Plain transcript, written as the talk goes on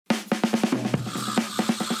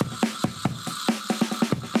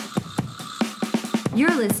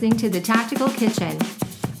You're listening to The Tactical Kitchen.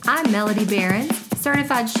 I'm Melody Behrens,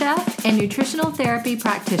 certified chef and nutritional therapy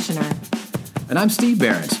practitioner. And I'm Steve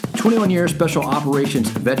Behrens, 21-year special operations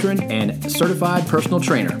veteran and certified personal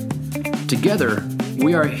trainer. Together,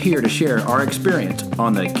 we are here to share our experience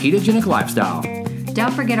on the ketogenic lifestyle.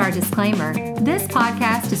 Don't forget our disclaimer. This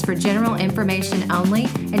podcast is for general information only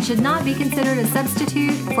and should not be considered a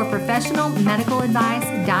substitute for professional medical advice,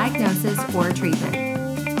 diagnosis, or treatment.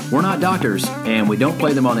 We're not doctors, and we don't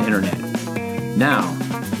play them on the internet. Now,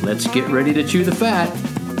 let's get ready to chew the fat.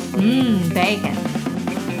 Bacon.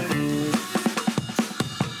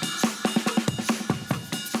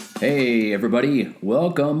 Hey, everybody.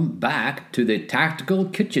 Welcome back to the Tactical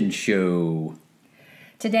Kitchen Show.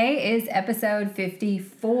 Today is episode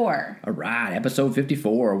 54. All right, episode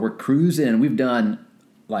 54. We're cruising. We've done,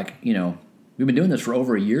 we've been doing this for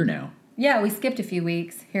over a year now. Yeah, we skipped a few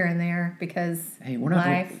weeks here and there because we're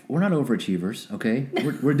not overachievers, okay?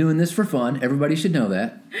 We're doing this for fun. Everybody should know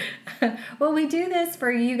that. Well, we do this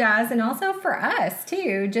for you guys and also for us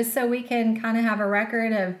too, just so we can kind of have a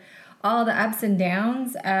record of all the ups and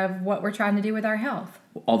downs of what we're trying to do with our health.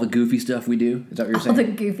 All the goofy stuff we do? Is that what you're saying? All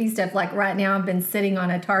the goofy stuff. Like right now, I've been sitting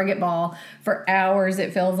on a target ball for hours,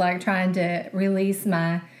 it feels like, trying to release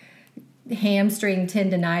my hamstring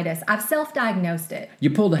tendonitis. I've self-diagnosed it.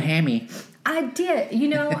 You pulled a hammy. I did.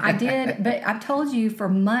 I did. But I've told you for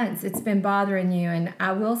months it's been bothering you. And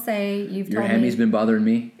I will say you've Your told me. Your hammy's been bothering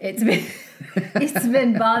me? It's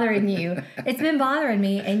been bothering you. It's been bothering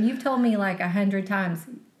me. And you've told me like 100 times,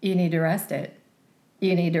 you need to rest it.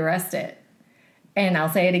 You need to rest it. And I'll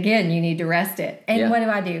say it again, you need to rest it. And What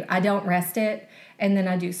do? I don't rest it. And then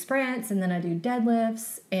I do sprints and then I do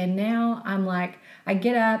deadlifts. And now I'm like, I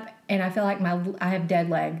get up and I feel like I have dead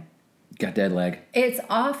leg. Got dead leg. It's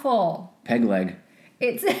awful. Peg leg.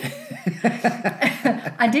 It's.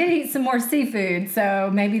 I did eat some more seafood,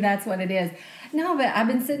 so maybe that's what it is. No, but I've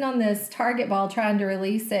been sitting on this target ball trying to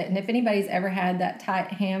release it. And if anybody's ever had that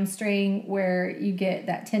tight hamstring where you get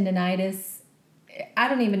that tendonitis, I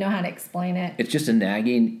don't even know how to explain it. It's just a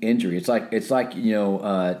nagging injury. It's like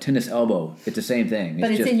tennis elbow. It's the same thing.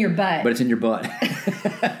 But it's in your butt. But it's in your butt.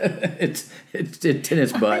 it's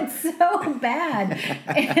tennis butt. It's so bad.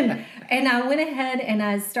 And I went ahead and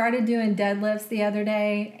I started doing deadlifts the other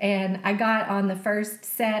day. And I got on the first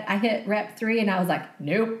set. I hit rep 3 and I was like,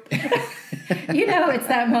 nope. It's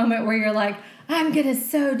that moment where you're like, I'm going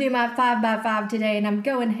to do my 5x5 today and I'm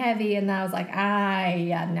going heavy. And I was like,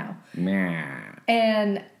 no. Nah.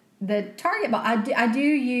 And the target ball, I do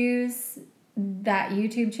use that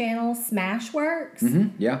YouTube channel, Smashworks. Mm-hmm.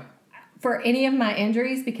 Yeah. For any of my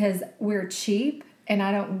injuries because we're cheap and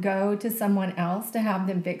I don't go to someone else to have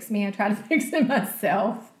them fix me. I try to fix it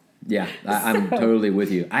myself. Yeah, I'm totally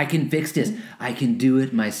with you. I can fix this. I can do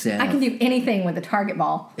it myself. I can do anything with a target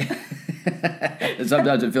ball.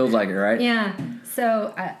 Sometimes it feels like it, right? Yeah.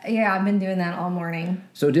 So, I've been doing that all morning.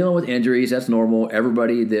 So dealing with injuries, that's normal.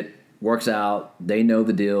 Everybody that works out, they know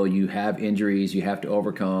the deal. You have injuries you have to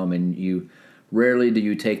overcome, and rarely do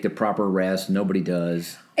you take the proper rest. Nobody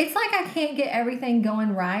does. It's like I can't get everything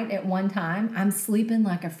going right at one time. I'm sleeping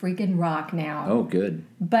like a freaking rock now. Oh, good.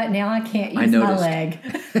 But now I can't use my leg.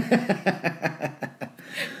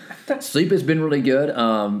 Sleep has been really good.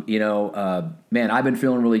 Man, I've been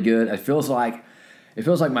feeling really good. It feels like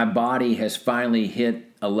my body has finally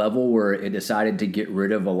hit a level where it decided to get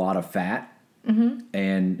rid of a lot of fat. Mm-hmm.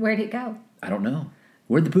 And where'd it go? I don't know.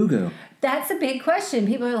 Where'd the poo go? That's a big question.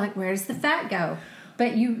 People are like, where's the fat go?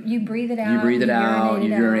 But you breathe it out. You breathe it out. You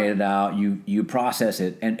urinate it out. You process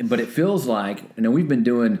it. But it feels like, we've been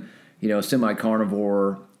doing,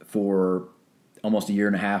 semi-carnivore for almost a year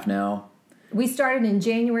and a half now. We started in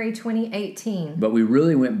January 2018. But we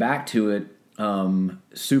really went back to it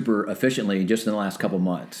super efficiently just in the last couple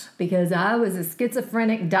months. Because I was a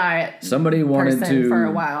schizophrenic diet Somebody wanted to for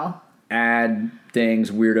a while. Add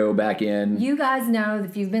things weirdo back in. You guys know,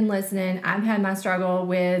 if you've been listening, I've had my struggle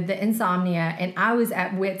with the insomnia, and I was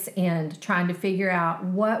at wit's end trying to figure out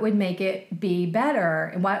what would make it be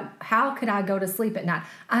better and how could I go to sleep at night.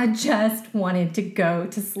 I just wanted to go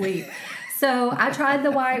to sleep. So I tried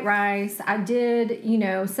the white rice. I did,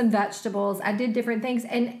 some vegetables. I did different things,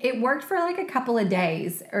 and it worked for like a couple of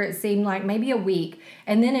days, or it seemed like maybe a week,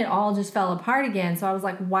 and then it all just fell apart again. So I was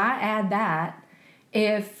like, why add that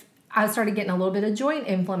if I started getting a little bit of joint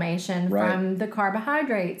inflammation from the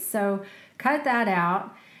carbohydrates? So cut that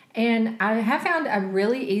out. And I have found a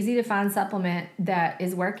really easy to find supplement that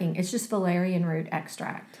is working. It's just valerian root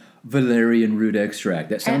extract. Valerian root extract.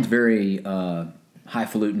 That sounds very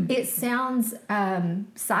highfalutin. It sounds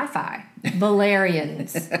sci-fi.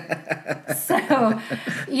 Valerians. So,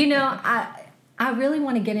 I really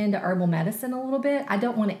want to get into herbal medicine a little bit. I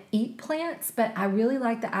don't want to eat plants, but I really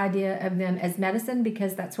like the idea of them as medicine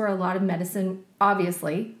because that's where a lot of medicine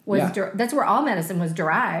obviously was. That's where all medicine was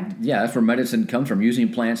derived. Yeah, that's where medicine comes from,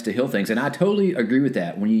 using plants to heal things. And I totally agree with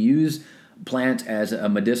that. When you use plants as a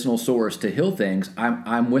medicinal source to heal things,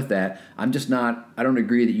 I'm with that. I'm just not, I don't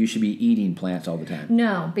agree that you should be eating plants all the time.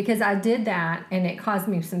 No, because I did that and it caused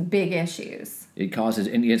me some big issues. It causes,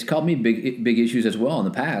 and it's caused me big issues as well in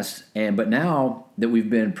the past. But now that we've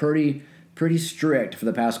been pretty strict for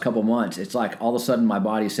the past couple months, it's like all of a sudden my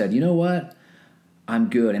body said, you know what, I'm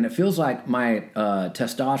good. And it feels like my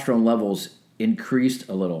testosterone levels increased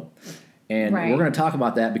a little. And we're going to talk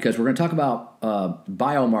about that because we're going to talk about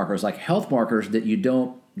biomarkers, like health markers that you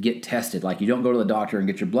don't get tested. Like you don't go to the doctor and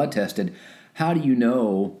get your blood tested. How do you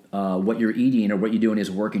know what you're eating or what you're doing is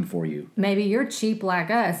working for you? Maybe you're cheap like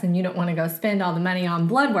us and you don't want to go spend all the money on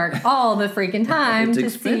blood work all the freaking time to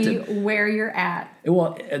see where you're at in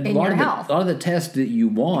your health. A lot of the tests that you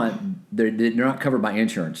want, they're not covered by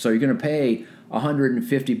insurance. So you're going to pay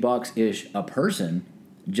 $150-ish a person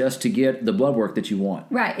just to get the blood work that you want.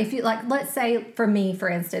 Right. If you like, let's say for me, for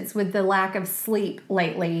instance, with the lack of sleep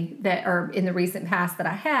lately or in the recent past that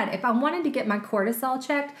I had, if I wanted to get my cortisol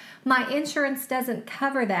checked, my insurance doesn't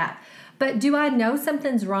cover that. But do I know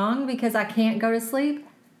something's wrong because I can't go to sleep?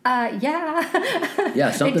 Yeah.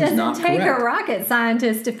 Yeah, something's not correct. It doesn't take a rocket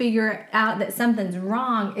scientist to figure out that something's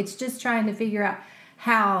wrong. It's just trying to figure out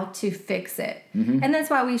how to fix it. Mm-hmm. And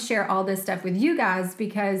that's why we share all this stuff with you guys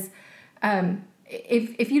because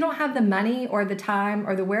if you don't have the money or the time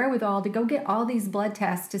or the wherewithal to go get all these blood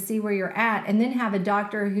tests to see where you're at and then have a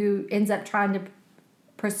doctor who ends up trying to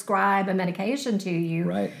prescribe a medication to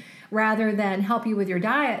you rather than help you with your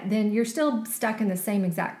diet, then you're still stuck in the same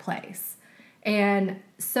exact place. And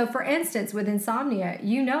so, for instance, with insomnia,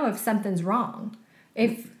 you know if something's wrong.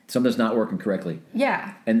 If something's not working correctly.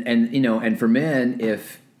 Yeah. And you know, and for men,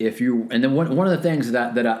 if you, and then one of the things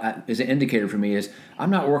that is an indicator for me is I'm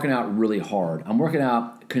not working out really hard. I'm working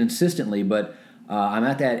out consistently, but I'm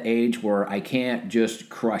at that age where I can't just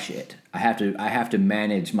crush it. I have to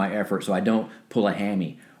manage my effort so I don't pull a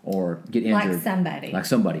hammy or get injured. Like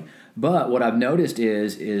somebody. But what I've noticed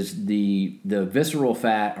is the visceral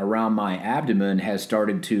fat around my abdomen has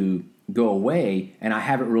started to go away, and I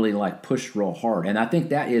haven't really like pushed real hard. And I think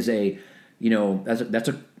that is that's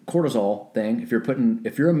a cortisol thing. If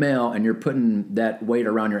you're a male and you're putting that weight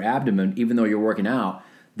around your abdomen, even though you're working out,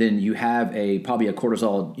 then you have probably a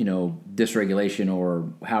cortisol, dysregulation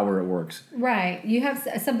or however it works. Right. You have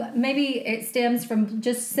maybe it stems from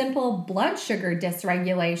just simple blood sugar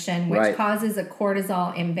dysregulation, which causes a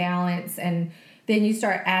cortisol imbalance, and then you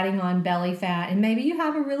start adding on belly fat, and maybe you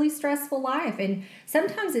have a really stressful life. And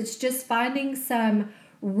sometimes it's just finding some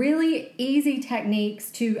really easy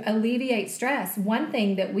techniques to alleviate stress. One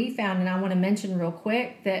thing that we found, and I want to mention real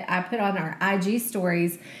quick, that I put on our IG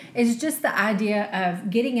stories, is just the idea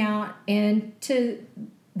of getting out into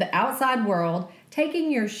the outside world,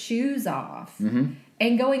 taking your shoes off,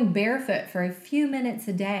 and going barefoot for a few minutes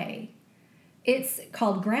a day. It's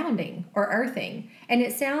called grounding or earthing. And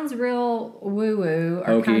it sounds real woo-woo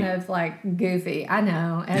or kind of like goofy. I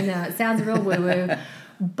know. It sounds real woo-woo.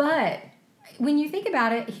 But when you think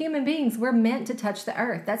about it, human beings, we're meant to touch the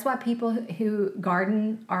earth. That's why people who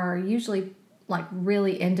garden are usually like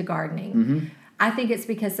really into gardening. Mm-hmm. I think it's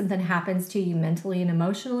because something happens to you mentally and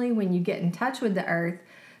emotionally when you get in touch with the earth.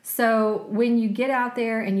 So when you get out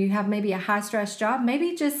there and you have maybe a high-stress job,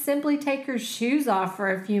 maybe just simply take your shoes off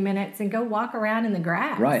for a few minutes and go walk around in the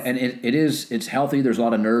grass. Right, and it's healthy. There's a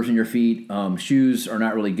lot of nerves in your feet. Shoes are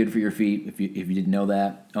not really good for your feet if you didn't know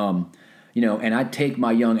that. And I take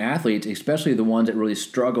my young athletes, especially the ones that really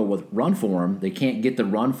struggle with run form. They can't get the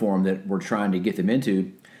run form that we're trying to get them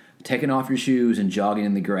into. Taking off your shoes and jogging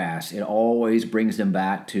in the grass, it always brings them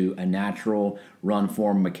back to a natural run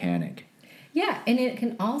form mechanic. Yeah, and it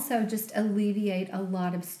can also just alleviate a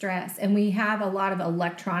lot of stress. And we have a lot of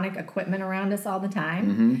electronic equipment around us all the time.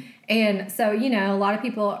 Mm-hmm. And so, a lot of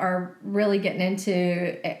people are really getting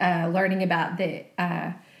into learning about the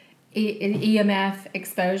EMF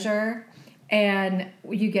exposure. And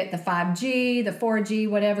you get the 5G, the 4G,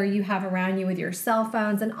 whatever you have around you with your cell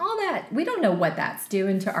phones and all that. We don't know what that's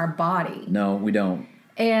doing to our body. No, we don't.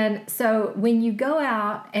 And so when you go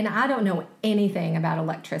out, and I don't know anything about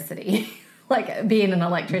electricity, like being an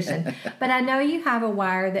electrician, but I know you have a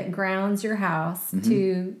wire that grounds your house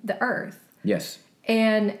to the earth. Yes.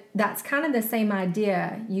 And that's kind of the same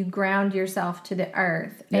idea. You ground yourself to the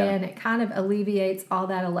earth, and it kind of alleviates all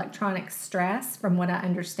that electronic stress, from what I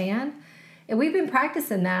understand. And we've been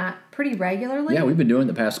practicing that pretty regularly. Yeah, we've been doing it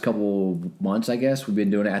the past couple months, I guess. We've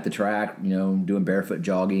been doing it at the track, doing barefoot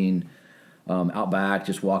jogging, out back,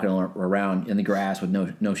 just walking around in the grass with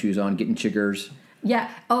no shoes on, getting chiggers.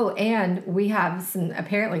 Yeah. Oh, and we have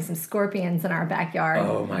apparently some scorpions in our backyard.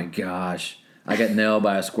 Oh my gosh. I got nailed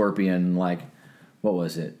by a scorpion, what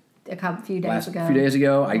was it? A few days ago. Few days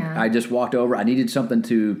ago. Yeah. I just walked over. I needed something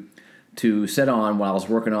to sit on while I was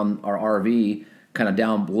working on our RV, kind of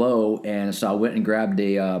down below, and so I went and grabbed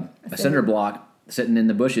a cinder block sitting in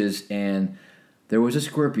the bushes, and there was a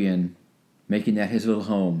scorpion making that his little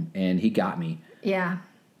home, and he got me. Yeah.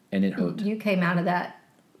 And it hurt. You came out of that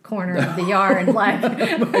corner of the yard like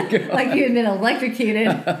you had been electrocuted.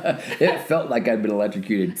 It felt like I'd been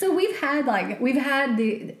electrocuted. So we've had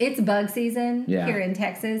it's bug season here in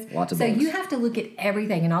Texas. Lots of bugs. bugs. So you have to look at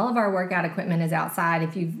everything, and all of our workout equipment is outside.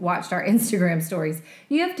 If you've watched our Instagram stories,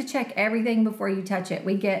 you have to check everything before you touch it.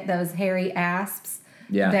 We get those hairy asps.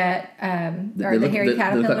 Yeah. That are the hairy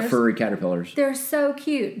caterpillars. They look like furry caterpillars. They're so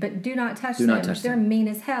cute, but do not touch them. They're mean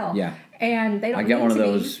as hell. Yeah. And they don't. I got one of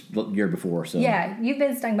those the year before. So yeah, you've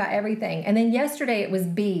been stung by everything. And then yesterday it was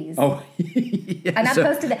bees. Oh, yeah. And I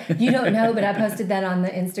posted that. You don't know, but I posted that on the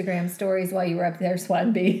Instagram stories while you were up there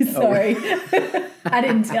swatting bees. Sorry, I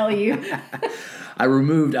didn't tell you. I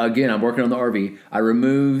removed, again, I'm working on the RV. I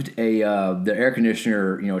removed the air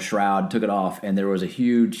conditioner, shroud, took it off, and there was a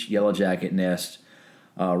huge yellow jacket nest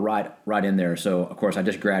right in there. So of course I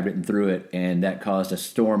just grabbed it and threw it, and that caused a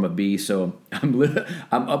storm of bees. So I'm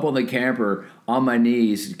up on the camper on my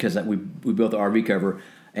knees because we built the RV cover,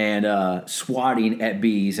 and swatting at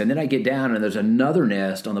bees. And then I get down and there's another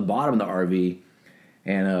nest on the bottom of the RV,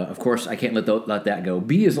 and of course I can't let that go.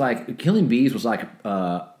 Killing bees was like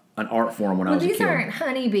an art form when I was a kid. These aren't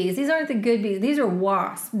honeybees. These aren't the good bees. These are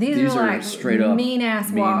wasps. These are like straight up mean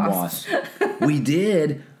wasps.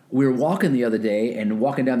 We were walking the other day and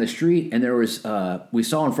walking down the street, and there was we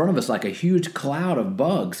saw in front of us like a huge cloud of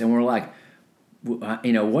bugs, and we're like,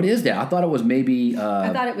 what is that? I thought it was maybe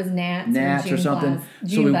I thought it was gnats or something.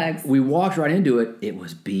 June bugs. We walked right into it. It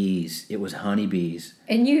was bees. It was honeybees.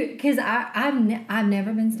 And because I've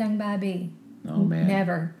never been stung by a bee. Oh man,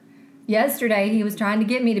 never. Yesterday, he was trying to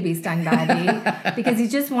get me to be stung by a bee because he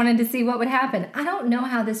just wanted to see what would happen. I don't know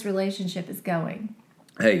how this relationship is going.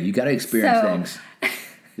 Hey, you got to experience things.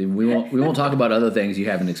 We won't talk about other things you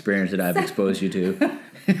haven't experienced that I've exposed you to.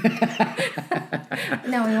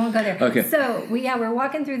 No, we won't go there. Okay. So we're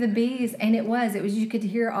walking through the bees, and it was you could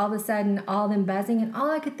hear all of a sudden all them buzzing, and all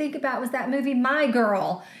I could think about was that movie My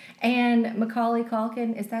Girl, and Macaulay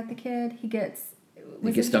Culkin. Is that the kid? He gets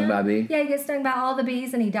stung by a bee? Yeah, he gets stung by all the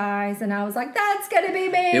bees and he dies. And I was like, that's going to be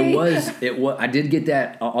me. It was. I did get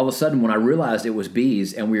that all of a sudden when I realized it was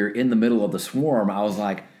bees and we were in the middle of the swarm. I was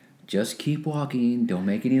like, just keep walking. Don't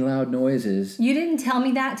make any loud noises. You didn't tell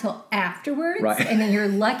me that till afterwards. Right. And then you're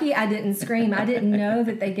lucky I didn't scream. I didn't know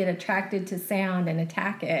that they get attracted to sound and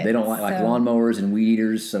attack it. They don't like lawnmowers and weed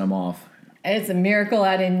eaters set them off. It's a miracle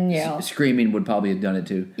I didn't yell. Screaming would probably have done it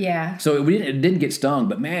too. Yeah. So it didn't get stung,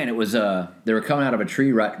 but man, it was they were coming out of a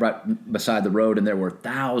tree right beside the road, and there were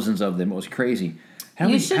thousands of them. It was crazy.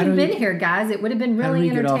 You should have been here, guys. It would have been really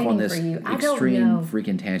entertaining for you. I don't know. Extreme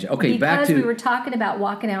freaking tangent. Okay, because we were talking about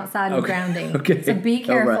walking outside and grounding. Okay. So be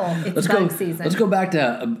careful. Right. It's bug season. Let's go back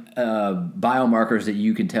to biomarkers that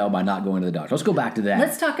you can tell by not going to the doctor. Let's go back to that.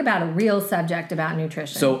 Let's talk about a real subject about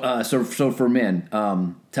nutrition. So for men,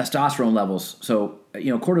 testosterone levels. So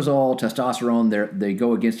cortisol, testosterone, they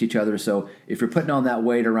go against each other. So if you're putting on that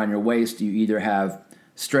weight around your waist, you either have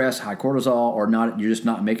stress, high cortisol, or not. You're just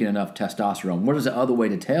not making enough testosterone. What is the other way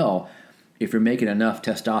to tell if you're making enough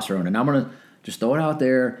testosterone? And I'm gonna just throw it out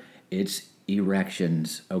there. It's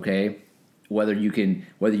erections, okay? Whether you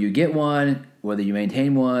get one, whether you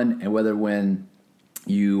maintain one, and whether when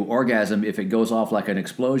you orgasm, if it goes off like an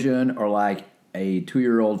explosion or like a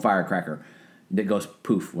 2-year-old firecracker that goes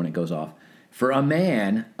poof when it goes off. For a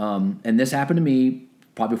man, and this happened to me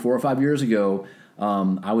probably 4 or 5 years ago.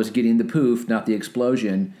 I was getting the poof, not the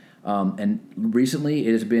explosion. And recently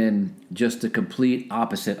it has been just the complete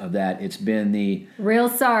opposite of that. It's been the... Real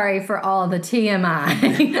sorry for all the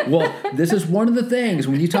TMI. Well, this is one of the things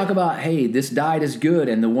when you talk about, hey, this diet is good,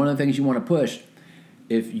 and one of the things you want to push,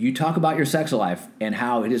 if you talk about your sex life and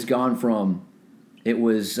how it has gone from it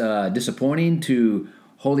was disappointing to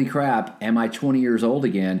holy crap, am I 20 years old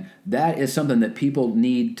again? That is something that people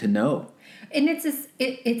need to know. And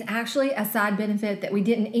it's actually a side benefit that we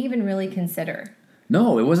didn't even really consider.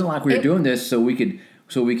 No, it wasn't like we were doing this so we could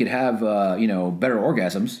have better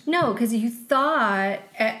orgasms. No, because you thought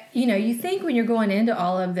you think when you're going into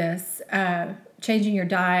all of this changing your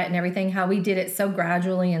diet and everything, how we did it so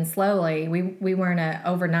gradually and slowly. We weren't a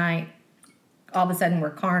overnight, all of a sudden we're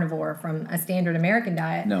carnivore from a standard American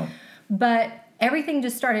diet. No. But everything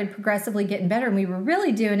just started progressively getting better. And we were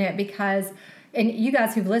really doing it because, and you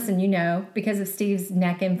guys who've listened, you know, because of Steve's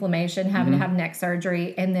neck inflammation, having to have neck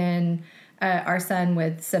surgery, and then our son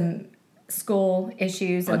with some school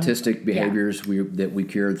issues. Autistic behaviors that we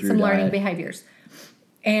cured through some diet. learning behaviors.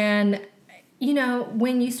 And, you know,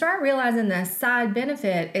 when you start realizing the side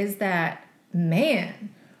benefit is that,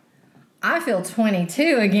 man, I feel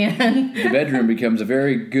 22 again. The bedroom becomes a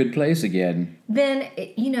very good place again. Then,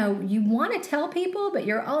 you know, you want to tell people, but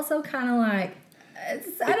you're also kind of like,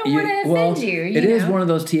 I don't want to offend you. It is one of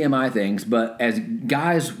those TMI things, but as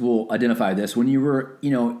guys will identify this, when you were,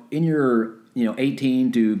 you know, in your,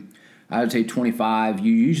 18 to, I would say 25,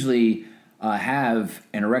 you usually have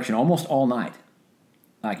an erection almost all night.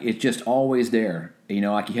 Like, it's just always there. You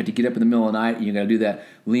know, like you have to get up in the middle of the night, and you got to do that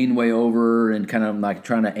lean way over and kind of like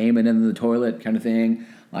trying to aim it into the toilet kind of thing,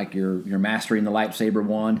 like you're mastering the lightsaber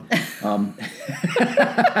wand.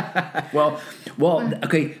 Well,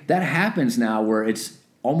 okay, that happens now where it's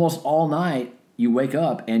almost all night you wake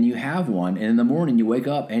up and you have one, and in the morning you wake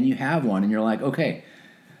up and you have one, and you're like, okay.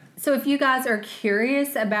 So if you guys are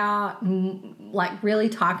curious about like really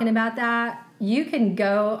talking about that, you can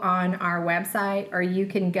go on our website, or you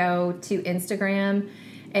can go to Instagram,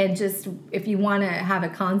 and just, if you want to have a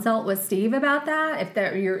consult with Steve about that, if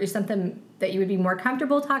there is something that you would be more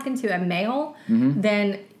comfortable talking to a male,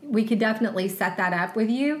 then we could definitely set that up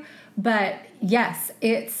with you. But yes,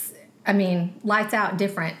 it's, I mean, lights out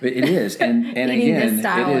different. It is, and again,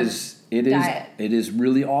 it is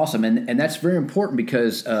really awesome, and that's very important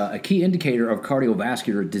because a key indicator of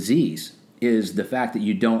cardiovascular disease is the fact that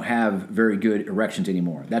you don't have very good erections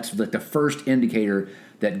anymore. That's like the first indicator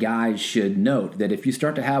that guys should note, that if you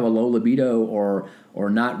start to have a low libido or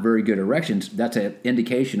not very good erections, that's an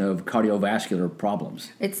indication of cardiovascular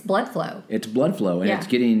problems. It's blood flow. It's blood flow, and it's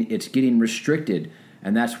getting restricted,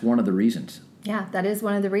 and that's one of the reasons. Yeah, that is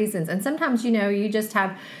one of the reasons. And sometimes, you just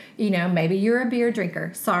have, maybe you're a beer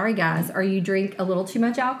drinker. Sorry, guys. Or you drink a little too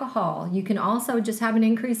much alcohol. You can also just have an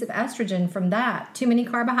increase of estrogen from that. Too many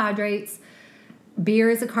carbohydrates.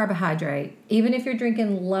 Beer is a carbohydrate. Even if you're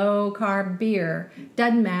drinking low-carb beer,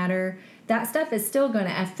 doesn't matter. That stuff is still going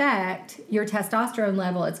to affect your testosterone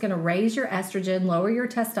level. It's going to raise your estrogen, lower your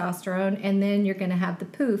testosterone, and then you're going to have the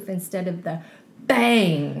poof instead of the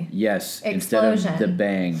bang. Yes, explosion. Instead of the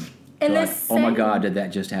bang. And like, oh my God, did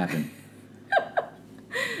that just happen?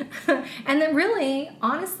 And then really,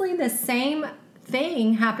 honestly, the same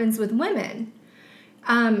thing happens with women.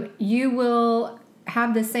 You will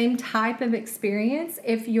have the same type of experience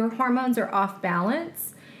if your hormones are off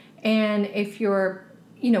balance. And if you're,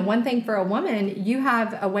 one thing for a woman, you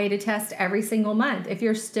have a way to test every single month. If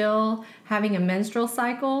you're still having a menstrual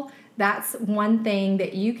cycle, that's one thing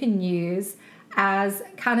that you can use as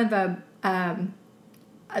kind of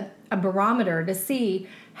a barometer to see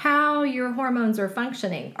how your hormones are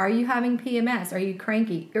functioning. Are you having PMS? Are you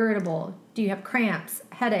cranky, irritable? Do you have cramps,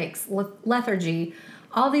 headaches, lethargy?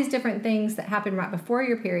 All these different things that happen right before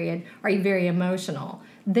your period. Are you very emotional?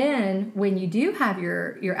 Then when you do have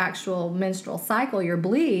your actual menstrual cycle, your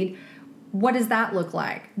bleed, what does that look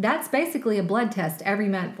like? That's basically a blood test every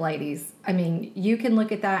month, ladies. I mean, you can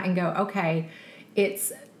look at that and go, okay,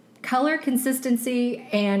 it's color, consistency,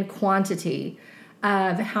 and quantity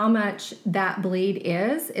of how much that bleed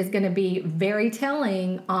is going to be very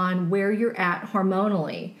telling on where you're at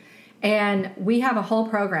hormonally. And we have a whole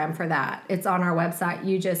program for that. It's on our website.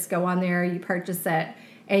 You just go on there, you purchase it,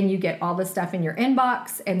 and you get all the stuff in your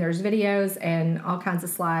inbox, and there's videos and all kinds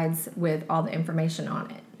of slides with all the information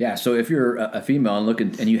on it. Yeah, so if you're a female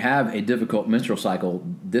and you have a difficult menstrual cycle,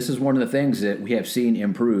 this is one of the things that we have seen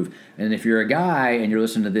improve. And if you're a guy and you're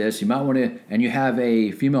listening to this, you might want to, and you have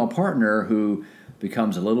a female partner who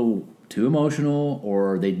becomes a little too emotional,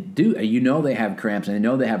 or they have cramps and they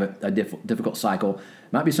know they have a difficult cycle,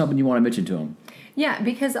 might be something you want to mention to them. Yeah,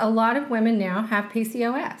 because a lot of women now have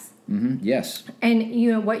PCOS. Mm-hmm. Yes.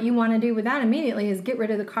 And what you want to do with that immediately is get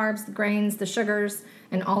rid of the carbs, the grains, the sugars,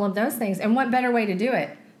 and all of those things. And what better way to do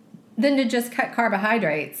it than to just cut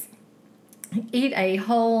carbohydrates? Eat a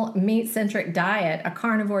whole meat-centric diet, a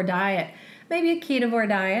carnivore diet, maybe a ketovore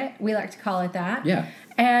diet. We like to call it that. Yeah.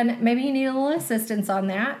 And maybe you need a little assistance on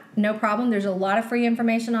that. No problem. There's a lot of free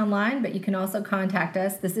information online, but you can also contact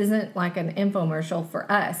us. This isn't like an infomercial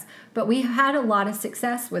for us, but we had a lot of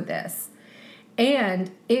success with this.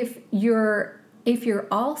 And if you're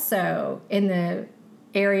also in the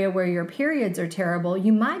area where your periods are terrible,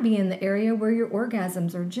 you might be in the area where your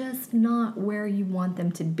orgasms are just not where you want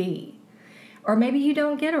them to be. or maybe you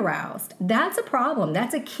don't get aroused. That's a problem.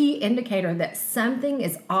 That's a key indicator that something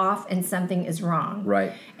is off and something is wrong.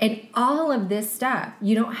 Right. And all of this stuff,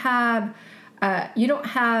 you don't have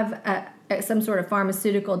some sort of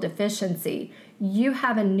pharmaceutical deficiency. You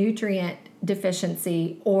have a nutrient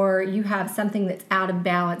deficiency, or you have something that's out of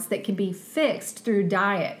balance that can be fixed through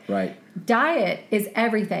diet. Right. Diet is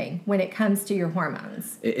everything when it comes to your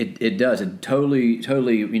hormones. It does. It totally,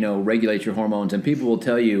 regulates your hormones. And people will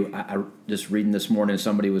tell you, I just reading this morning,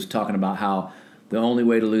 somebody was talking about how the only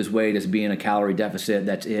way to lose weight is being a calorie deficit.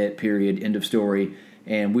 That's it, period, end of story.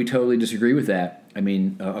 And we totally disagree with that. I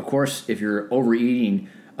mean, of course, if you're overeating,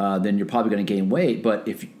 then you're probably going to gain weight. But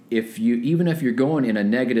if you're going in a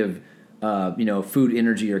negative, food,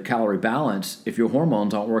 energy, or calorie balance, if your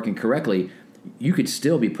hormones aren't working correctly, you could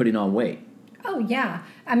still be putting on weight. Oh yeah,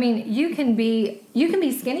 I mean you can be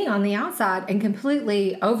skinny on the outside and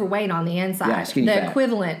completely overweight on the inside. Yeah, skinny the fat.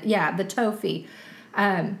 Equivalent, the TOFI.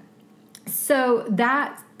 So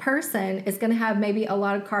that person is going to have maybe a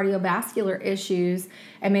lot of cardiovascular issues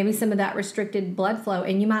and maybe some of that restricted blood flow,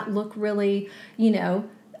 and you might look really,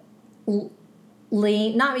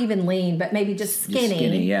 lean, not even lean, but maybe just skinny. Just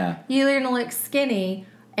skinny, yeah. You're going to look skinny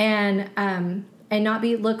and not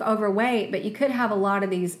look overweight, but you could have a lot of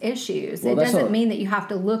these issues. Well, it doesn't mean that you have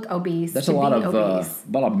to look obese. That's to a lot be of obese.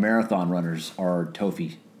 a lot of marathon runners are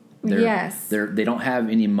TOFI. Yes. They don't have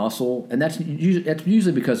any muscle, and that's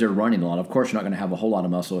usually because they're running a lot. Of course, you're not going to have a whole lot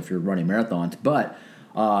of muscle if you're running marathons, but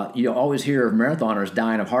you always hear of marathoners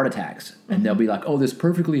dying of heart attacks, and they'll be like, "Oh, this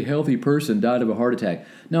perfectly healthy person died of a heart attack."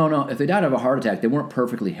 No, if they died of a heart attack, they weren't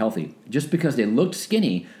perfectly healthy. Just because they looked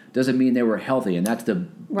skinny doesn't mean they were healthy, and that's the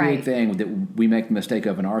big thing that we make the mistake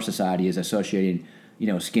of in our society is associating,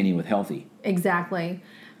 skinny with healthy. Exactly,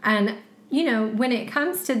 and when it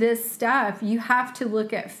comes to this stuff, you have to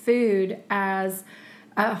look at food as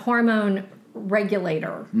a hormone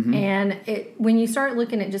regulator. And when you start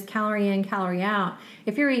looking at just calorie in, calorie out,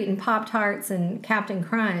 if you're eating Pop-Tarts and Captain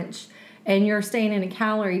Crunch and you're staying in a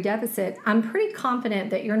calorie deficit, I'm pretty confident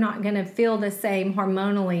that you're not going to feel the same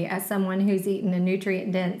hormonally as someone who's eaten a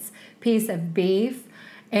nutrient-dense piece of beef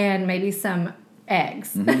and maybe some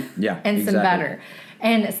eggs yeah, and some butter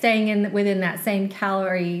and staying within that same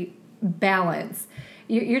calorie balance.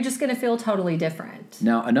 You're just going to feel totally different.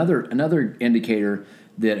 Now, another indicator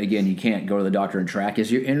that, again, you can't go to the doctor and track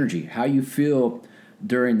is your energy, how you feel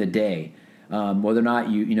during the day. Whether or not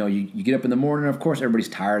you get up in the morning. Of course, everybody's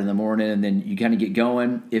tired in the morning, and then you kind of get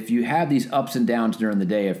going. If you have these ups and downs during the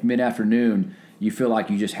day, if mid-afternoon you feel like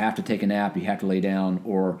you just have to take a nap, you have to lay down,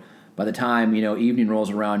 or by the time evening rolls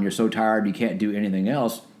around, you're so tired you can't do anything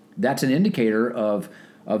else, that's an indicator of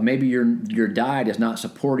maybe your diet is not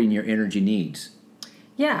supporting your energy needs.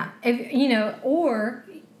 Yeah, or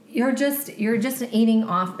you're just eating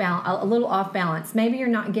off balance, a little off balance. Maybe you're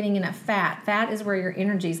not getting enough fat. Fat is where your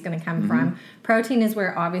energy is going to come from. Protein is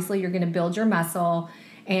where obviously you're going to build your muscle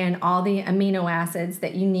and all the amino acids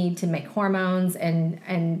that you need to make hormones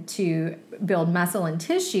and to build muscle and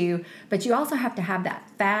tissue. But you also have to have that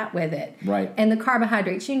fat with it. Right. And the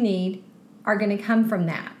carbohydrates you need are going to come from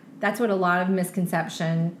that. That's what a lot of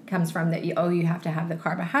misconception comes from, that you have to have the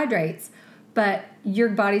carbohydrates. But your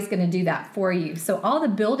body's going to do that for you. So all the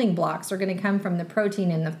building blocks are going to come from the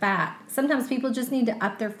protein and the fat. Sometimes people just need to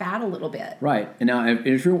up their fat a little bit. Right. And now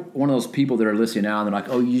if you're one of those people that are listening now and they're like,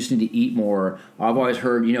 "Oh, you just need to eat more." I've always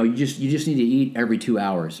heard, you just need to eat every 2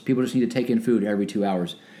 hours. People just need to take in food every 2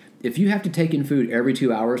 hours. If you have to take in food every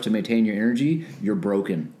 2 hours to maintain your energy, you're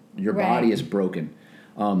broken. Your body is broken.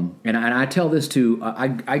 And I tell this too.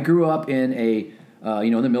 I grew up in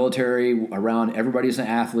in the military, around everybody's an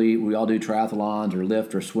athlete. We all do triathlons or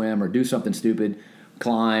lift or swim or do something stupid,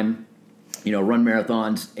 climb, run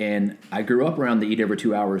marathons. And I grew up around the eat every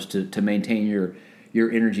 2 hours to maintain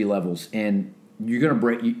your energy levels. And you're going to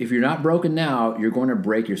break. If you're not broken now, you're going to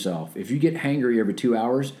break yourself. If you get hangry every 2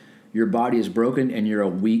 hours, your body is broken and you're a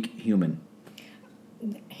weak human.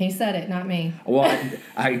 He said it, not me. Well,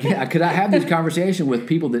 I have this conversation with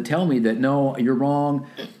people that tell me that, no, you're wrong.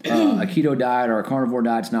 A keto diet or a carnivore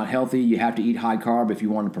diet's not healthy. You have to eat high carb if you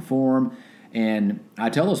want to perform. And I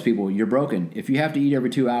tell those people, you're broken. If you have to eat every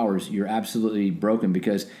 2 hours, you're absolutely broken.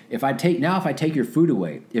 Because if I take your food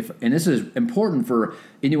away, and this is important for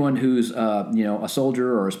anyone who's a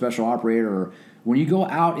soldier or a special operator, or when you go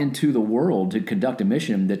out into the world to conduct a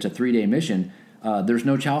mission that's a 3-day mission, there's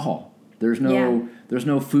no chow hall. There's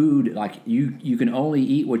no food. Like you can only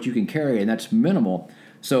eat what you can carry, and that's minimal.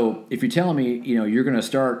 So if you're telling me, you're going to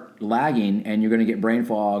start lagging and you're going to get brain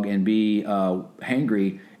fog and be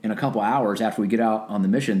hangry in a couple hours after we get out on the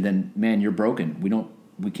mission, then man, you're broken.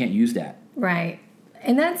 We can't use that. Right.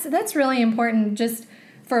 And that's really important just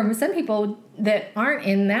for some people that aren't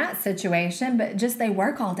in that situation, but just they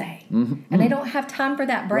work all day and they don't have time for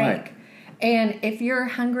that break. Right. And if you're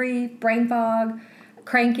hungry, brain fog,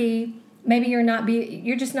 cranky, maybe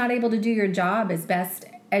you're just not able to do your job as best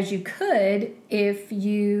as you could if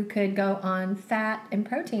you could go on fat and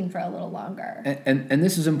protein for a little longer. And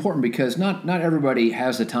this is important because not everybody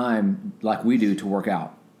has the time like we do to work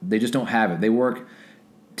out. They just don't have it. They work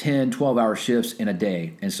 10, 12-hour shifts in a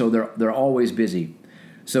day, and so they're always busy.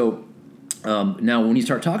 So now when you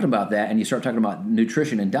start talking about that and you start talking about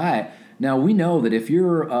nutrition and diet, now we know that if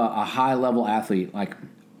you're a high-level athlete, like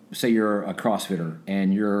say you're a CrossFitter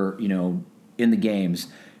and you're in the games,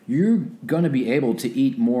 you're going to be able to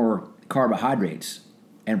eat more carbohydrates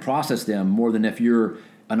and process them more than if you're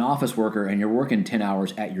an office worker and you're working 10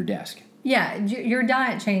 hours at your desk. Yeah, your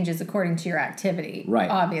diet changes according to your activity, right?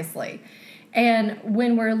 Obviously. And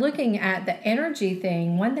when we're looking at the energy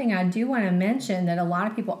thing, one thing I do want to mention that a lot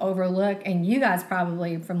of people overlook, and you guys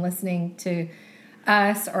probably from listening to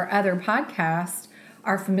us or other podcasts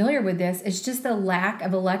are familiar with this, is just the lack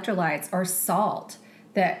of electrolytes or salt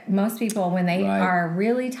that most people, when they are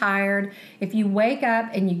really tired, if you wake up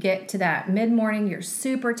and you get to that mid-morning, you're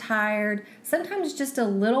super tired, sometimes just a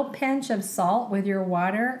little pinch of salt with your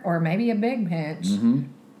water, or maybe a big pinch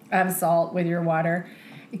of salt with your water,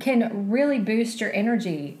 it can really boost your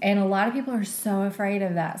energy. And a lot of people are so afraid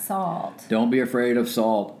of that salt. Don't be afraid of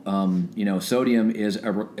salt. Sodium is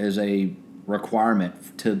a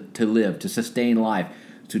requirement to live, to sustain life.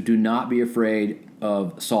 So do not be afraid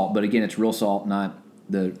of salt. But again, it's real salt, not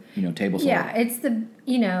the table salt. Yeah, it's the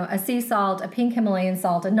a sea salt, a pink Himalayan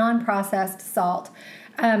salt, a non-processed salt.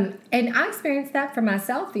 And I experienced that for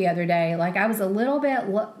myself the other day. Like I was a little bit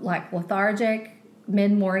lethargic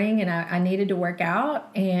mid-morning, and I needed to work out,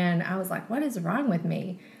 and I was like, what is wrong with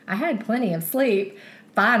me? I had plenty of sleep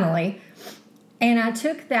finally, and I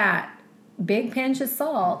took that big pinch of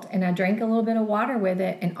salt and I drank a little bit of water with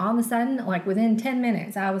it, and all of a sudden, like within 10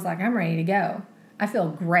 minutes, I was like, I'm ready to go. I feel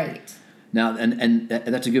great. Now, and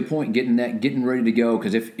that's a good point, getting ready to go,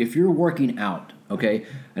 because if you're working out, okay,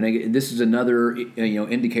 and this is another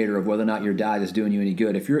indicator of whether or not your diet is doing you any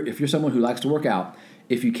good. If you're someone who likes to work out,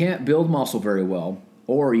 if you can't build muscle very well,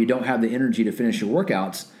 or you don't have the energy to finish your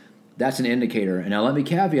workouts, that's an indicator. And now let me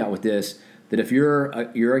caveat with this, that if you're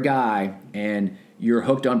a guy and you're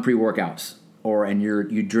hooked on pre-workouts, and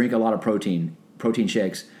you drink a lot of protein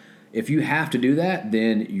shakes, if you have to do that,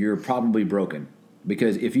 then you're probably broken.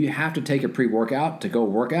 Because if you have to take a pre-workout to go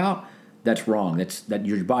work out, that's wrong. That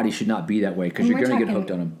your body should not be that way, because you're going to get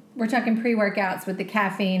hooked on them. We're talking pre-workouts with the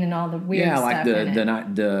caffeine and all the weird stuff. Yeah,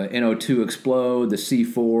 like the NO2 Explode, the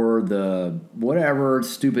C4, the whatever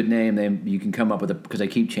stupid name you can come up with, because they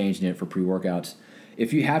keep changing it for pre-workouts.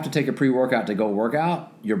 If you have to take a pre-workout to go work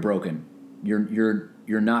out, you're broken. You're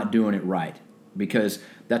not doing it right, because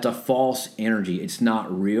that's a false energy. It's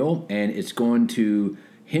not real, and it's going to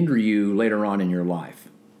hinder you later on in your life.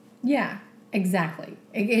 Yeah, exactly.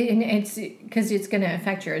 It's because it's going to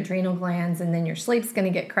affect your adrenal glands, and then your sleep's going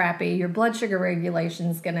to get crappy. Your blood sugar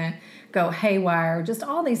regulation's going to go haywire. Just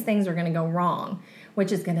all these things are going to go wrong,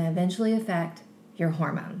 which is going to eventually affect your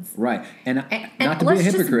hormones. Right. And not to be a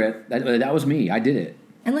hypocrite, that was me. I did it.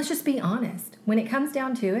 And let's just be honest. When it comes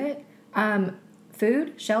down to it,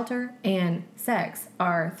 food, shelter, and sex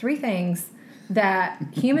are three things that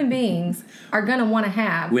human beings are going to want to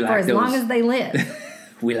have for as long as they live.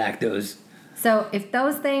 We like those. So if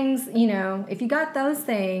those things, if you got those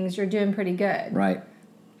things, you're doing pretty good. Right.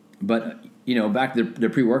 But, back to the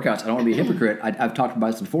pre-workouts, I don't want to be a hypocrite. I've talked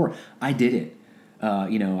about this before. I did it.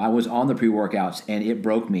 I was on the pre-workouts, and it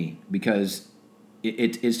broke me, because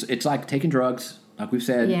it's like taking drugs. Like we've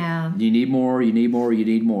said, yeah. You need more,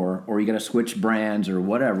 or you got to switch brands or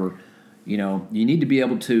whatever. You need to be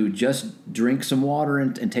able to just drink some water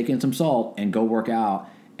and take in some salt and go work out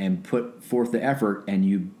and put forth the effort, and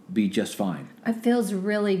you be just fine. It feels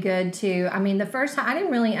really good too. I mean, the first time I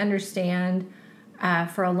didn't really understand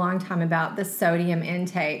for a long time about the sodium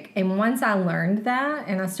intake, and once I learned that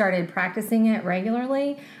and I started practicing it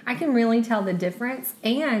regularly, I can really tell the difference.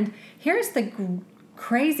 And here's the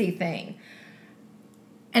crazy thing.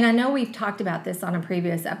 And I know we've talked about this on a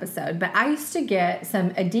previous episode, but I used to get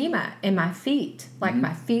some edema in my feet. Like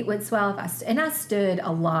my feet would swell and I stood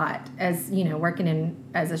a lot as, working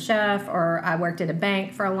as a chef, or I worked at a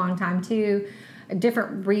bank for a long time too,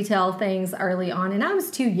 different retail things early on. And I was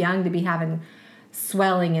too young to be having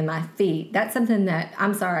swelling in my feet. That's something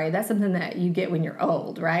that you get when you're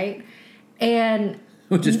old, right? And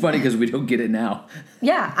which is funny, because we don't get it now.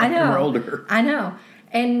 Yeah, I know. We're older. I know.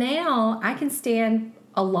 And now I can stand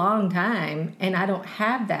a long time, and I don't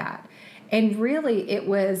have that. And really, it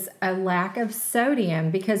was a lack of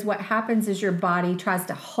sodium, because what happens is your body tries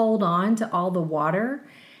to hold on to all the water,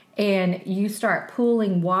 and you start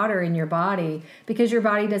pooling water in your body because your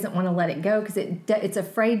body doesn't want to let it go, because it's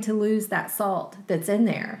afraid to lose that salt that's in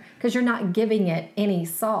there, because you're not giving it any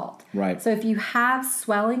salt. Right. So if you have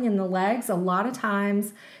swelling in the legs, a lot of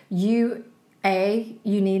times you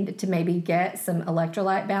need to maybe get some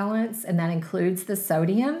electrolyte balance, and that includes the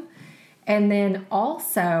sodium. And then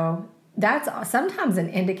also, that's sometimes an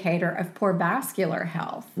indicator of poor vascular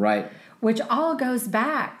health. Right. Which all goes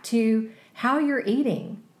back to how you're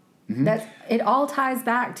eating. Mm-hmm. It all ties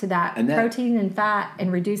back to that protein and fat and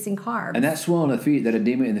reducing carbs. And that swelling of the feet, that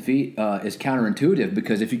edema in the feet, is counterintuitive,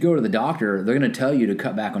 because if you go to the doctor, they're going to tell you to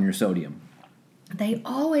cut back on your sodium. They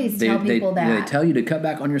always tell people that. They tell you to cut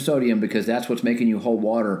back on your sodium because that's what's making you hold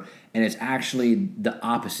water, and it's actually the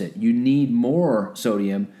opposite. You need more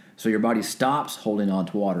sodium so your body stops holding on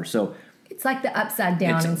to water. So it's like the upside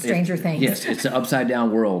down in Stranger Things. Yes, it's an upside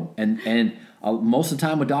down world, and most of the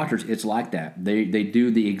time with doctors, it's like that. They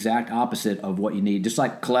do the exact opposite of what you need. Just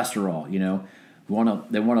like cholesterol,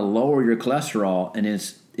 they want to lower your cholesterol, and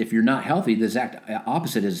if you're not healthy, the exact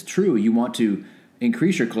opposite is true. You want to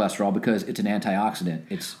increase your cholesterol because it's an antioxidant.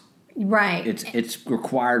 It's right. It's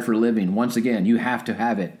required for living. Once again, you have to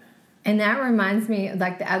have it. And that reminds me,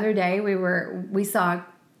 like the other day, we saw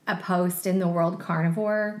a post in the World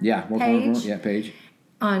Carnivore page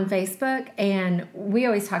on Facebook, and we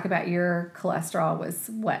always talk about your cholesterol was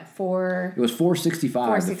what, 4? It was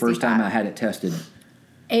 465 the first time I had it tested.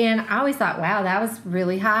 And I always thought, wow, that was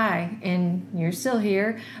really high, and you're still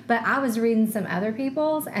here. But I was reading some other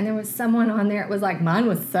people's, and there was someone on there, it was like, mine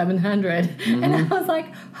was 700. Mm-hmm. And I was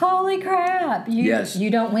like, holy crap. You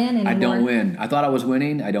don't win anymore. I don't win. I thought I was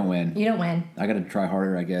winning. I don't win. You don't win. I got to try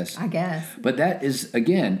harder, I guess. But that is,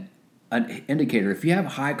 again, an indicator. If you have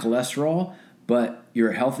high cholesterol, but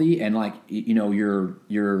you're healthy and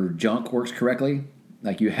your junk works correctly,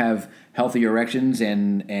 like you have healthy erections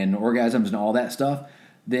and orgasms and all that stuff,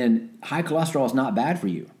 then high cholesterol is not bad for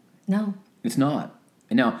you. No. It's not.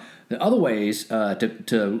 And now, the other ways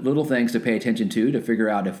to little things to pay attention to figure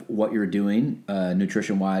out if what you're doing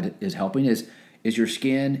nutrition-wise is helping is your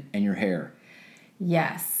skin and your hair.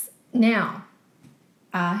 Yes. Now,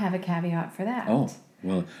 I have a caveat for that. Oh,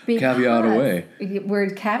 well, caveat away. We're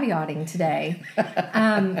caveating today.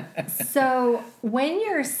 So when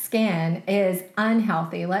your skin is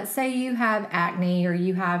unhealthy, let's say you have acne or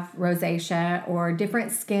you have rosacea or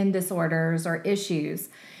different skin disorders or issues,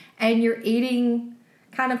 and you're eating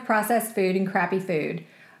kind of processed food and crappy food,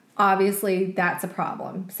 obviously that's a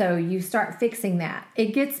problem. So you start fixing that. It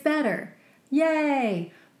gets better.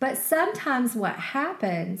 Yay! But sometimes what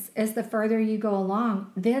happens is the further you go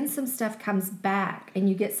along, then some stuff comes back and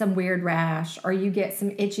you get some weird rash or you get some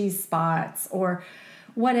itchy spots or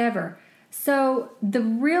whatever. So the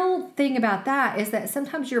real thing about that is that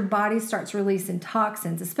sometimes your body starts releasing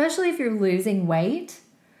toxins, especially if you're losing weight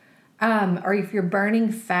or if you're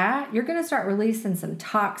burning fat, you're going to start releasing some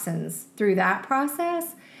toxins through that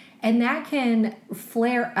process. And that can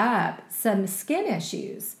flare up some skin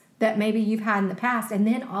issues that maybe you've had in the past, and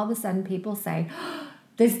then all of a sudden people say, oh,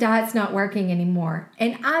 this diet's not working anymore.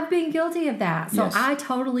 And I've been guilty of that, so yes. I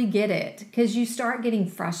totally get it, because you start getting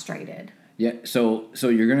frustrated. Yeah, so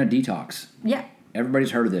you're going to detox. Yeah.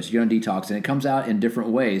 Everybody's heard of this. You're going to detox, and it comes out in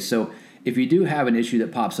different ways. So if you do have an issue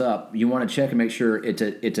that pops up, you want to check and make sure it's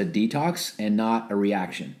a detox and not a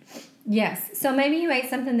reaction. Yes, so maybe you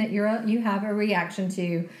ate something that you have a reaction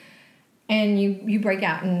to, and you break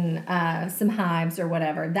out in some hives or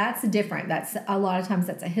whatever. That's different. That's a lot of times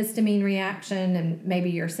that's a histamine reaction, and maybe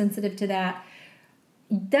you're sensitive to that.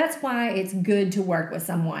 That's why it's good to work with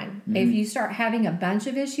someone. Mm-hmm. If you start having a bunch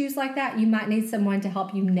of issues like that, you might need someone to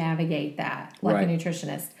help you navigate that, like right. a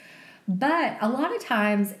nutritionist. But a lot of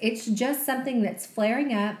times it's just something that's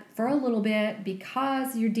flaring up for a little bit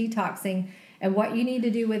because you're detoxing. And what you need to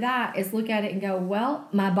do with that is look at it and go, well,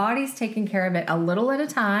 my body's taking care of it a little at a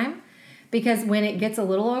time. Because when it gets a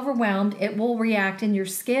little overwhelmed, it will react in your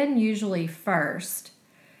skin usually first.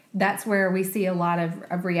 That's where we see a lot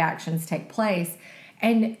of reactions take place.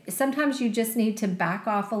 And sometimes you just need to back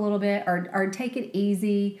off a little bit or take it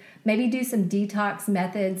easy. Maybe do some detox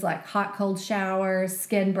methods like hot, cold showers,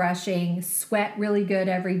 skin brushing, sweat really good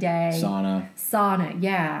every day. Sauna,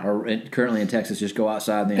 yeah. Or currently in Texas, just go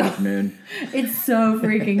outside in the afternoon. It's so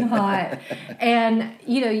freaking hot. And,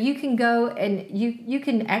 you can go and you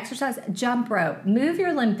can exercise, jump rope, move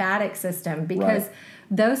your lymphatic system, because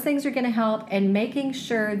those things are going to help, and making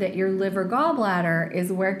sure that your liver gallbladder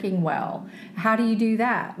is working well. How do you do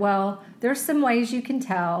that? Well, there's some ways you can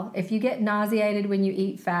tell. If you get nauseated when you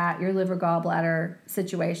eat fat, your liver gallbladder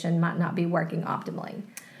situation might not be working optimally.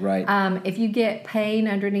 Right. If you get pain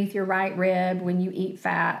underneath your right rib when you eat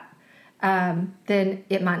fat, then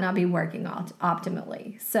it might not be working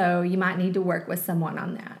optimally. So you might need to work with someone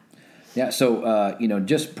on that. Yeah. So,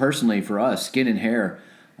 just personally for us, skin and hair,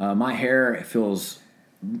 my hair feels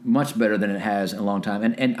much better than it has in a long time.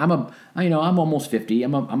 And I'm almost 50.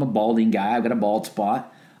 I'm a balding guy. I've got a bald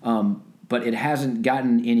spot. But it hasn't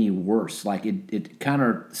gotten any worse. Like it kind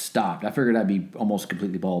of stopped. I figured I'd be almost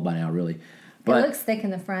completely bald by now, really. But it looks thick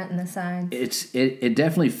in the front and the sides. It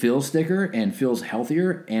definitely feels thicker and feels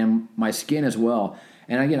healthier, and my skin as well.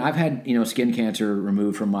 And again, I've had skin cancer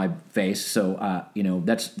removed from my face, so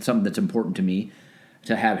that's something that's important to me,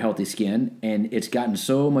 to have healthy skin, and it's gotten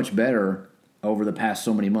so much better over the past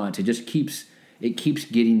so many months. It keeps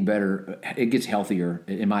getting better. It gets healthier,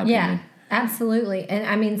 in my opinion. Yeah, absolutely. And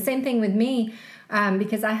I mean, same thing with me,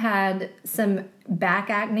 because I had some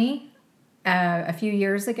back acne a few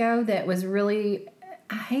years ago that was really,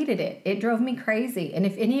 I hated it. It drove me crazy. And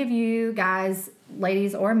if any of you guys,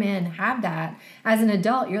 ladies or men, have that as an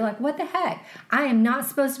adult, you're like, what the heck? I am not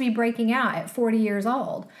supposed to be breaking out at 40 years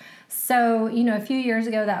old. So, a few years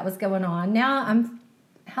ago that was going on. Now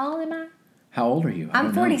how old am I? How old are you?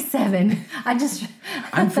 I'm 47.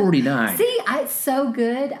 I'm 49. See, it's so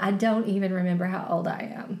good. I don't even remember how old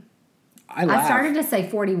I am. I started to say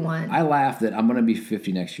 41. I laugh that I'm going to be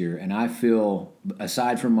 50 next year, and I feel,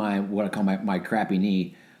 aside from what I call my crappy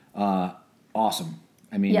knee, awesome.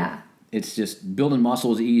 I mean, it's just building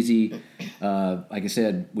muscle is easy. Like I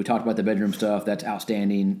said, we talked about the bedroom stuff. That's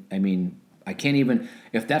outstanding. I mean, I can't even,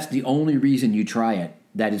 if that's the only reason you try it,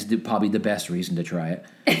 that is probably the best reason to try it.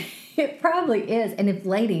 It probably is. And if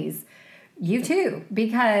ladies, you too,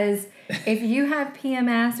 because if you have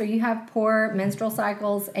PMS or you have poor menstrual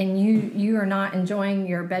cycles and you are not enjoying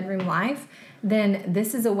your bedroom life, then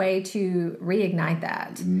this is a way to reignite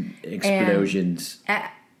that. Explosions.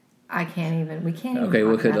 I can't even. We can't even. Okay,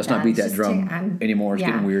 well, let's not beat that drum anymore. It's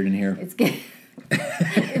getting weird in here. It's getting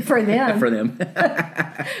for them. For them.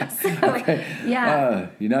 So, okay. Yeah.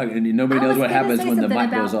 Nobody knows what happens when the mic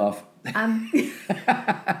goes off.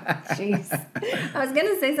 Jeez. I was going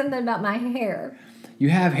to say something about my hair. You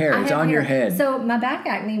have hair. It's on your head. So my back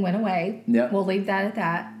acne went away. Yep. We'll leave that at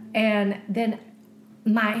that. And then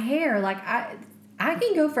my hair, like I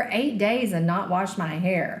can go for 8 days and not wash my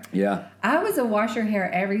hair. Yeah. I was a wash your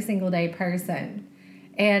hair every single day person.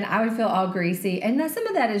 And I would feel all greasy. And some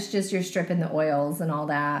of that is just you're stripping the oils and all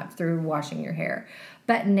that through washing your hair.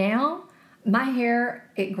 But now my hair,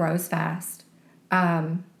 it grows fast.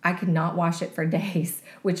 I could not wash it for days,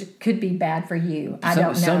 which could be bad for you. I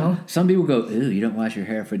don't know. Some people go, "Ooh, you don't wash your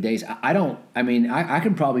hair for days." I don't. I mean, I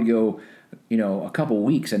can probably go, a couple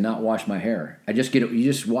weeks and not wash my hair. You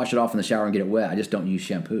just wash it off in the shower and get it wet. I just don't use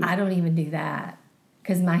shampoo. I don't even do that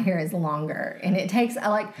because my hair is longer, and it takes takes a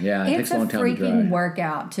long time to dry. It's a freaking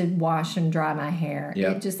workout to wash and dry my hair.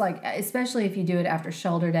 Yep. It just especially if you do it after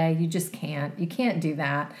shoulder day, you just can't. You can't do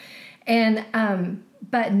that. And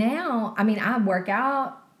but now, I mean, I work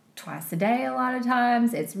out twice a day a lot of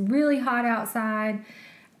times. It's really hot outside.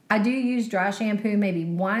 I do use dry shampoo maybe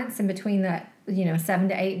once in between that, 7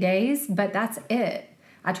 to 8 days, but that's it.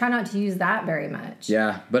 I try not to use that very much.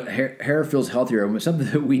 Yeah, but hair feels healthier.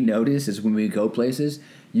 Something that we notice is when we go places,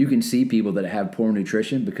 you can see people that have poor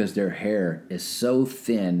nutrition because their hair is so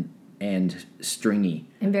thin and stringy.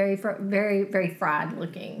 And very, very, very fried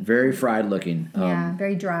looking. Very fried looking.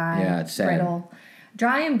 Very dry. Yeah, it's sad. Brittle.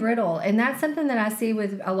 Dry and brittle. And that's something that I see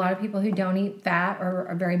with a lot of people who don't eat fat or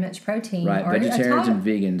very much protein. Right, vegetarians and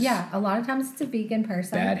vegans. Yeah, a lot of times it's a vegan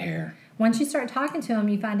person. Bad hair. Once you start talking to them,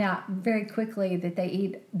 you find out very quickly that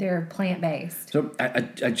they're plant-based. So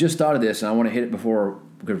I just thought of this, and I want to hit it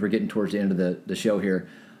because we're getting towards the end of the show here.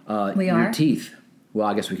 Your teeth. Well,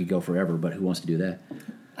 I guess we could go forever, but who wants to do that?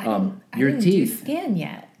 I didn't do skin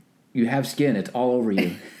yet. You have skin. It's all over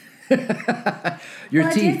you. Your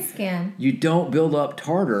teeth. I did skin. You don't build up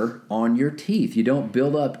tartar on your teeth. You don't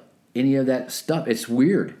build up any of that stuff. It's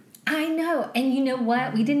weird. I know. And you know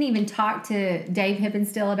what? We didn't even talk to Dave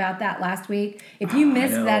Hippensteel about that last week. If you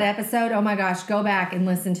missed that episode, oh my gosh, go back and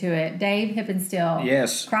listen to it. Dave Hippensteel.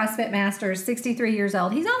 Yes. CrossFit master, 63 years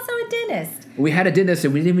old. He's also a dentist. We had a dentist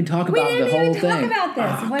and we didn't even talk about the whole thing. We didn't even talk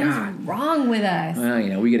about this. What is wrong with us?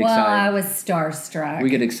 Well, we get excited. Well, I was starstruck. We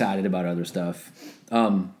get excited about other stuff.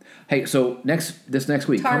 Hey, so this next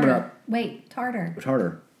week, tartar. coming up. Wait, tartar.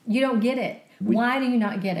 Tartar. You don't get it. Why do you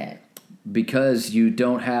not get it? because you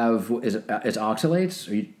don't have it's oxalates.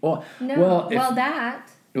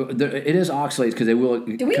 It is oxalates because they will.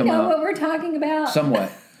 Do we know what we're talking about?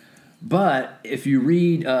 Somewhat. But if you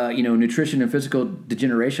read, Nutrition and Physical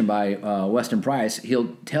Degeneration by Weston Price,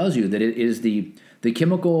 he'll tells you that it is the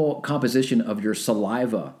chemical composition of your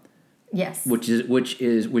saliva. Yes. Which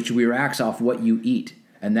reacts off what you eat,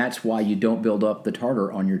 and that's why you don't build up the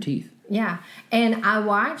tartar on your teeth. Yeah, and I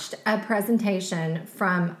watched a presentation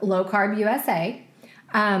from LowCarb USA.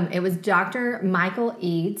 It was Dr. Michael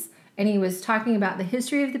Eads. And he was talking about the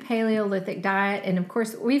history of the Paleolithic diet. And, of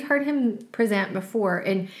course, we've heard him present before.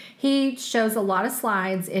 And he shows a lot of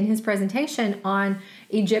slides in his presentation on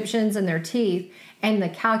Egyptians and their teeth and the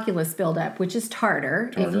calculus buildup, which is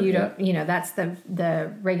tartar. If you don't, that's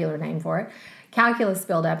the regular name for it. Calculus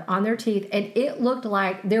buildup on their teeth. And it looked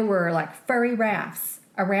like there were like furry rafts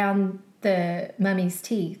around the mummy's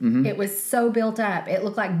teeth. Mm-hmm. It was so built up. It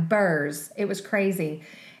looked like burrs. It was crazy.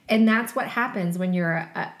 And that's what happens when you're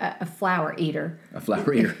a flour eater. A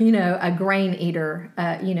flour eater. A grain eater,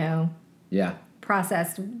 Yeah.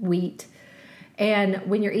 Processed wheat. And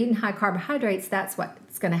when you're eating high carbohydrates, that's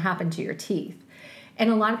what's going to happen to your teeth. And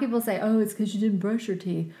a lot of people say, oh, it's because you didn't brush your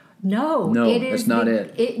teeth. No, that's not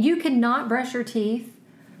it. You cannot brush your teeth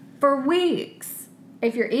for weeks.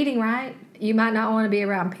 If you're eating right, you might not want to be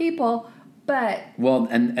around people. But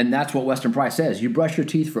and that's what Weston Price says. You brush your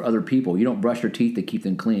teeth for other people. You don't brush your teeth to keep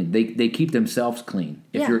them clean. They keep themselves clean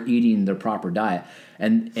if you're eating the proper diet.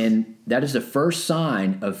 And that is the first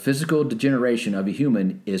sign of physical degeneration of a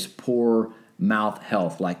human is poor mouth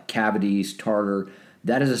health, like cavities, tartar.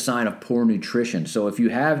 That is a sign of poor nutrition. So if you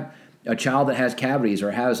have a child that has cavities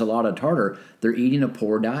or has a lot of tartar, they're eating a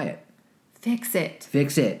poor diet. Fix it.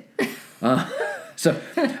 So,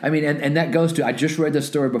 I mean, and that goes to, I just read this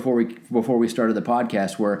story before we started the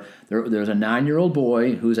podcast where there's a 9-year-old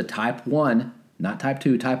boy who's a type 1, not type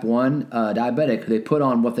 2, type 1 diabetic. They put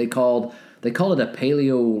on what they call it a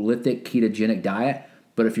Paleolithic ketogenic diet.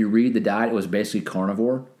 But if you read the diet, it was basically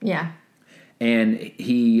carnivore. Yeah. And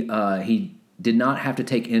he did not have to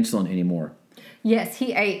take insulin anymore. Yes,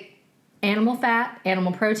 he ate animal fat,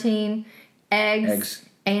 animal protein, eggs.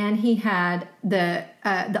 And he had the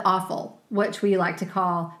offal, which we like to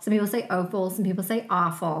call, some people say offal, some people say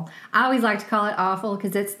awful. I always like to call it awful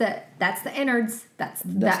because that's the innards,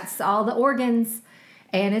 that's all the organs,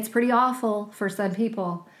 and it's pretty awful for some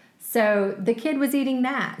people. So the kid was eating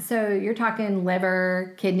that. So you're talking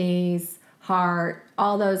liver, kidneys, heart,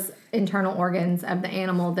 all those internal organs of the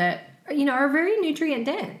animal that are very nutrient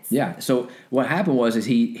dense. Yeah. So what happened was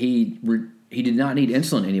he did not need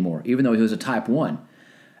insulin anymore, even though he was a type 1.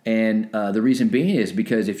 And the reason being is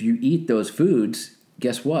because if you eat those foods,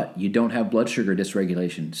 guess what? You don't have blood sugar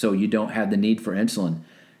dysregulation, so you don't have the need for insulin.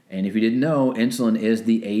 And if you didn't know, insulin is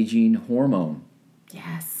the aging hormone.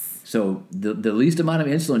 Yes. So the least amount of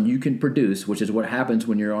insulin you can produce, which is what happens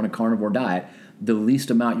when you're on a carnivore diet, the least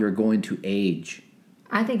amount you're going to age.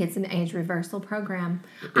 I think it's an age reversal program.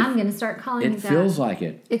 I'm going to start calling it that. It feels like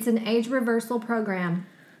it. It's an age reversal program.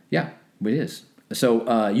 Yeah, it is.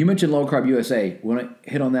 So you mentioned LowCarb USA. We want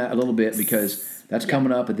to hit on that a little bit because that's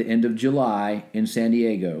coming up at the end of July in San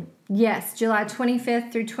Diego. Yes, July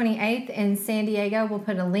 25th through 28th in San Diego. We'll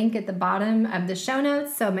put a link at the bottom of the show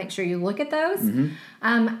notes, so make sure you look at those. Mm-hmm.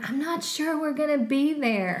 I'm not sure we're going to be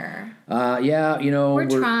there. We're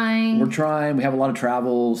trying. We're trying. We have a lot of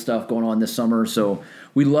travel stuff going on this summer, so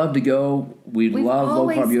we love to go. We've love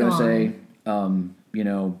LowCarb USA.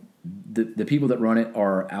 The people that run it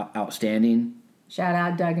are outstanding. Shout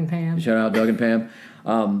out Doug and Pam.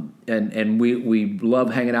 And we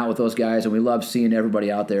love hanging out with those guys, and we love seeing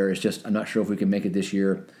everybody out there. It's just I'm not sure if we can make it this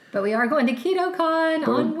year. But we are going to KetoCon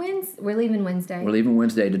on Wednesday. We're leaving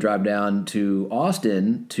Wednesday to drive down to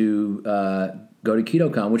Austin to go to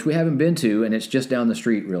KetoCon, which we haven't been to, and it's just down the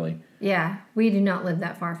street, really. Yeah, we do not live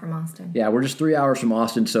that far from Austin. Yeah, we're just 3 hours from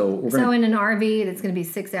Austin, so we're going to... So in an RV, it's going to be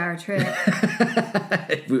a 6-hour trip.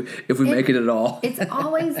 if we make it at all. It's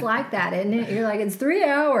always like that, isn't it? You're like, it's 3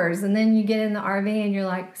 hours, and then you get in the RV, and you're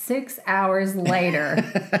like, 6 hours later.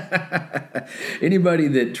 Anybody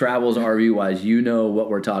that travels RV-wise, you know what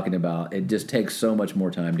we're talking about. It just takes so much more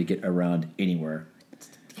time to get around anywhere.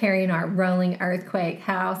 Carrying our rolling earthquake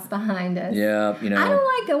house behind us. Yeah, I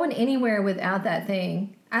don't like going anywhere without that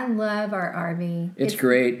thing. I love our RV. It's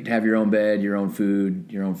great to have your own bed, your own food,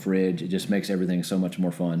 your own fridge. It just makes everything so much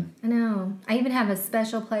more fun. I know. I even have a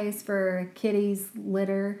special place for kitties'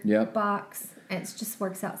 litter box. And it just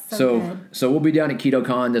works out so good. So we'll be down at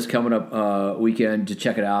KetoCon this coming up weekend to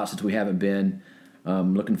check it out since we haven't been.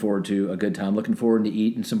 Looking forward to a good time. Looking forward to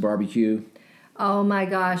eating some barbecue. Oh my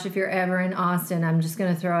gosh, if you're ever in Austin, I'm just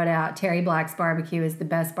going to throw it out. Terry Black's barbecue is the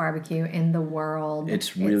best barbecue in the world.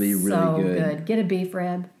 It's really so good. Get a beef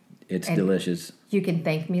rib. It's delicious. You can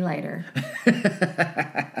thank me later.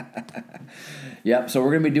 Yep, so we're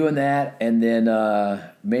going to be doing that, and then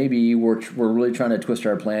maybe we're really trying to twist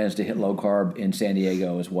our plans to hit low carb in San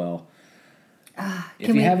Diego as well.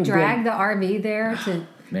 Can we drag the RV there to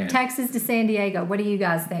Texas to San Diego? What do you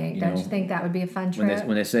guys think? Don't you think that would be a fun trip?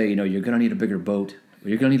 When they say, you're going to need a bigger boat, or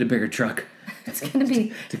you're going to need a bigger truck. It's going to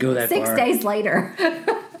be to go that 6 days later.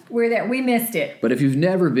 We're there. We missed it. But if you've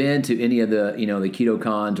never been to any of the, the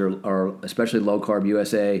KetoCons or especially LowCarb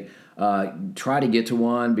USA, try to get to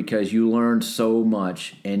one because you learn so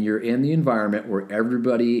much, and you're in the environment where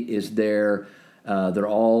everybody is there. They're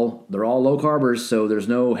all low carbers, so there's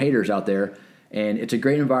no haters out there, and it's a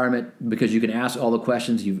great environment because you can ask all the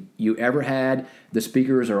questions you ever had. The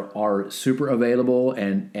speakers are super available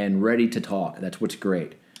and ready to talk. That's what's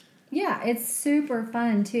great. Yeah, it's super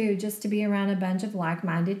fun too, just to be around a bunch of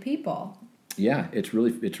like-minded people. Yeah, it's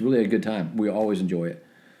really a good time. We always enjoy it.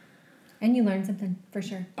 And you learn something, for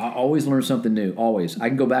sure. I always learn something new, always. I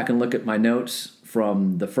can go back and look at my notes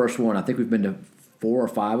from the first one. I think we've been to 4 or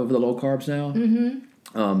 5 of the low carbs now.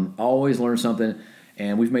 Mm-hmm. Always learn something,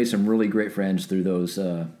 and we've made some really great friends through those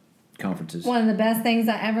conferences. One of the best things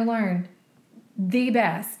I ever learned, the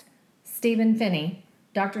best,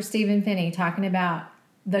 Dr. Stephen Finney, talking about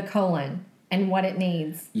the colon and what it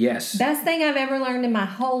needs. Yes. Best thing I've ever learned in my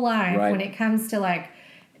whole life when it comes to like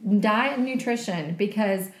diet and nutrition,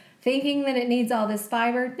 because thinking that it needs all this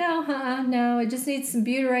fiber, no, it just needs some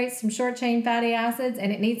butyrate, some short chain fatty acids,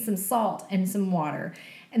 and it needs some salt and some water.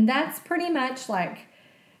 And that's pretty much like,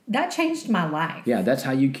 that changed my life. Yeah, that's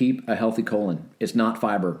how you keep a healthy colon. It's not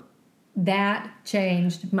fiber. That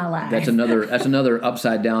changed my life. That's another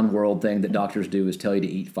upside down world thing that doctors do, is tell you to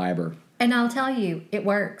eat fiber. And I'll tell you, it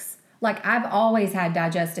works. Like, I've always had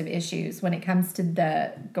digestive issues when it comes to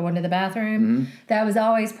going to the bathroom. Mm-hmm. That was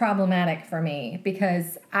always problematic for me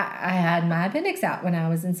because I had my appendix out when I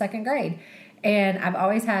was in 2nd grade. And I've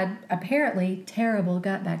always had, apparently, terrible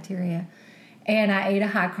gut bacteria. And I ate a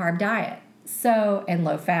high-carb diet, and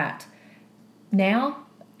low fat. Now,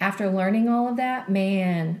 after learning all of that,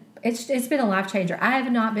 man, it's been a life changer. I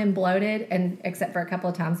have not been bloated, except for a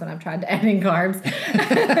couple of times when I've tried to add in carbs,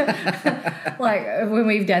 like when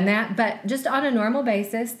we've done that. But just on a normal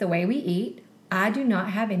basis, the way we eat, I do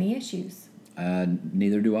not have any issues.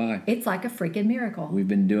 Neither do I. It's like a freaking miracle. We've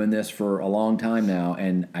been doing this for a long time now,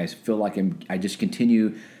 and I feel like I just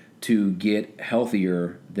continue to get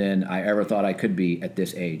healthier than I ever thought I could be at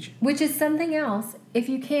this age. Which is something else. If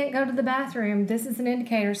you can't go to the bathroom, this is an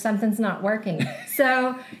indicator something's not working.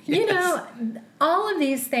 So, Yes. all of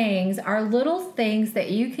these things are little things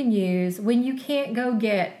that you can use when you can't go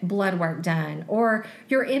get blood work done, or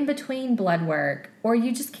you're in between blood work, or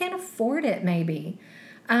you just can't afford it maybe.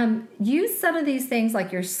 Use some of these things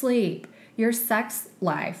like your sleep, your sex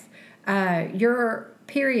life, your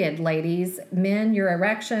period, ladies, men, your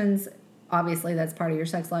erections, obviously that's part of your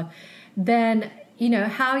sex life. Then,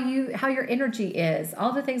 how your energy is,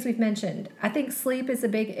 all the things we've mentioned. I think sleep is a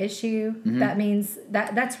big issue. Mm-hmm. That means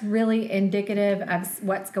that's really indicative of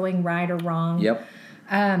what's going right or wrong. Yep.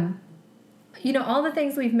 All the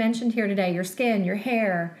things we've mentioned here today, your skin, your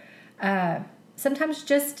hair, sometimes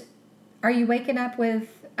just, are you waking up with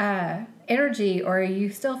energy, or are you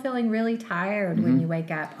still feeling really tired when you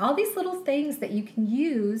wake up? All these little things that you can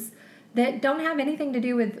use that don't have anything to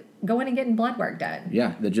do with going and getting blood work done.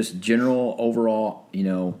 Yeah, the just general overall,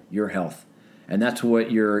 your health. And that's what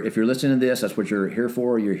if you're listening to this, that's what you're here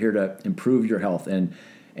for. You're here to improve your health, and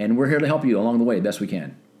we're here to help you along the way best we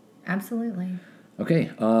can. Absolutely. Okay,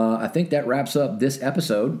 I think that wraps up this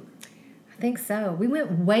episode. I think so. We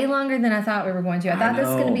went way longer than I thought we were going to. I thought this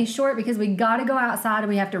was going to be short because we got to go outside and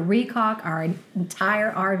we have to recaulk our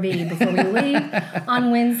entire RV before we leave on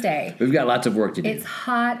Wednesday. We've got lots of work to do. It's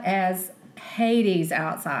hot as Hades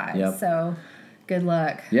outside. Yep. So good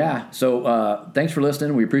luck. Yeah. So thanks for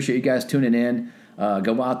listening. We appreciate you guys tuning in.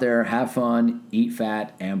 Go out there, have fun, eat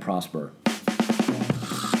fat, and prosper.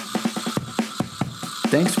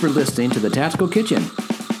 Thanks for listening to The Tactical Kitchen.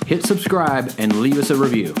 Hit subscribe and leave us a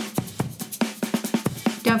review.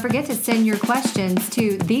 Don't forget to send your questions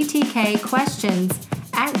to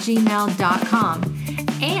thetkquestions@gmail.com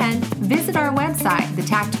and visit our website,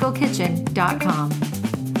 thetacticalkitchen.com.